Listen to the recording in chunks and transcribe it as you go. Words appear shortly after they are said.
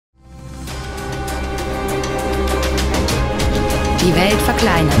Die Welt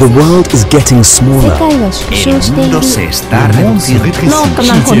verkleinert The sich. world is getting smaller. 世界は縮小している。 El mundo se está reduciendo. 脳か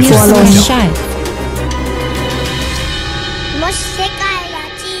なほにはロンシャイ。もし世界が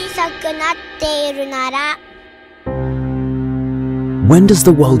小さくなっているなら When does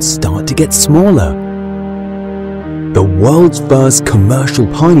the world start to get smaller? The world's first commercial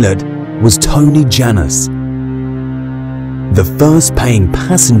pilot was Tony Jannus. The first paying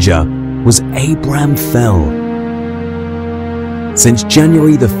passenger was Pheil. Since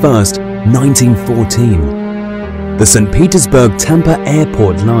January the 1st, 1914, the St. Petersburg Tampa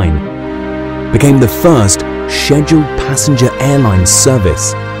airport line became the first scheduled passenger airline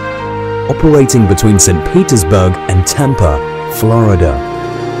service operating between St. Petersburg and Tampa, Florida.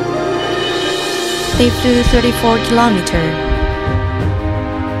 They flew 34 kilometers.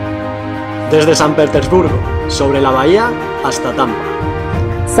 Desde San Petersburgo, sobre la bahía, hasta Tampa.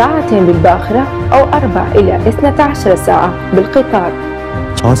 ساعتين بالباخرة أو 4 إلى 12 ساعة بالقطار.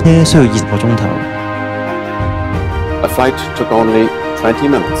 坐車需要20個鐘頭。 A flight took only 20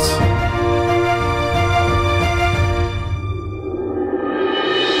 minutes.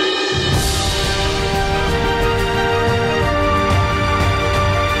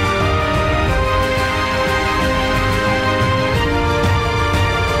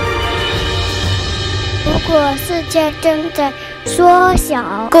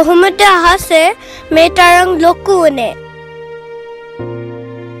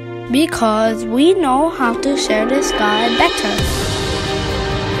 Because we know how to share the sky better.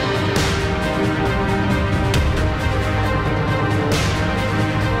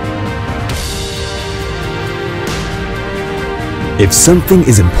 If something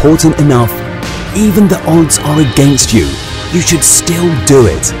is important enough, even the odds are against you, you should still do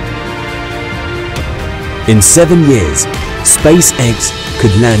it. In 7 years, SpaceX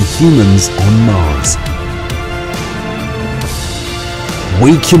could land humans on Mars.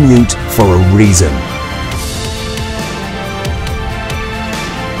 We commute for a reason.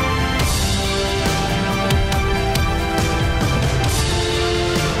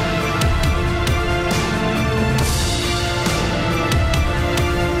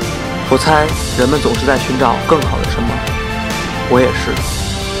我猜人们总是在寻找更好的生活，我也是，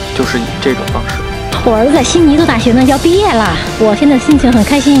就是以这种方式。我儿子在悉尼读大学呢，要毕业了，我现在心情很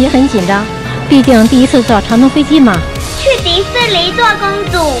开心，也很紧张，毕竟第一次坐长途飞机嘛。去迪士尼做公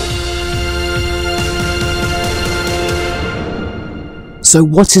主。 So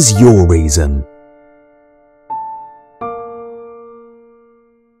what is your reason?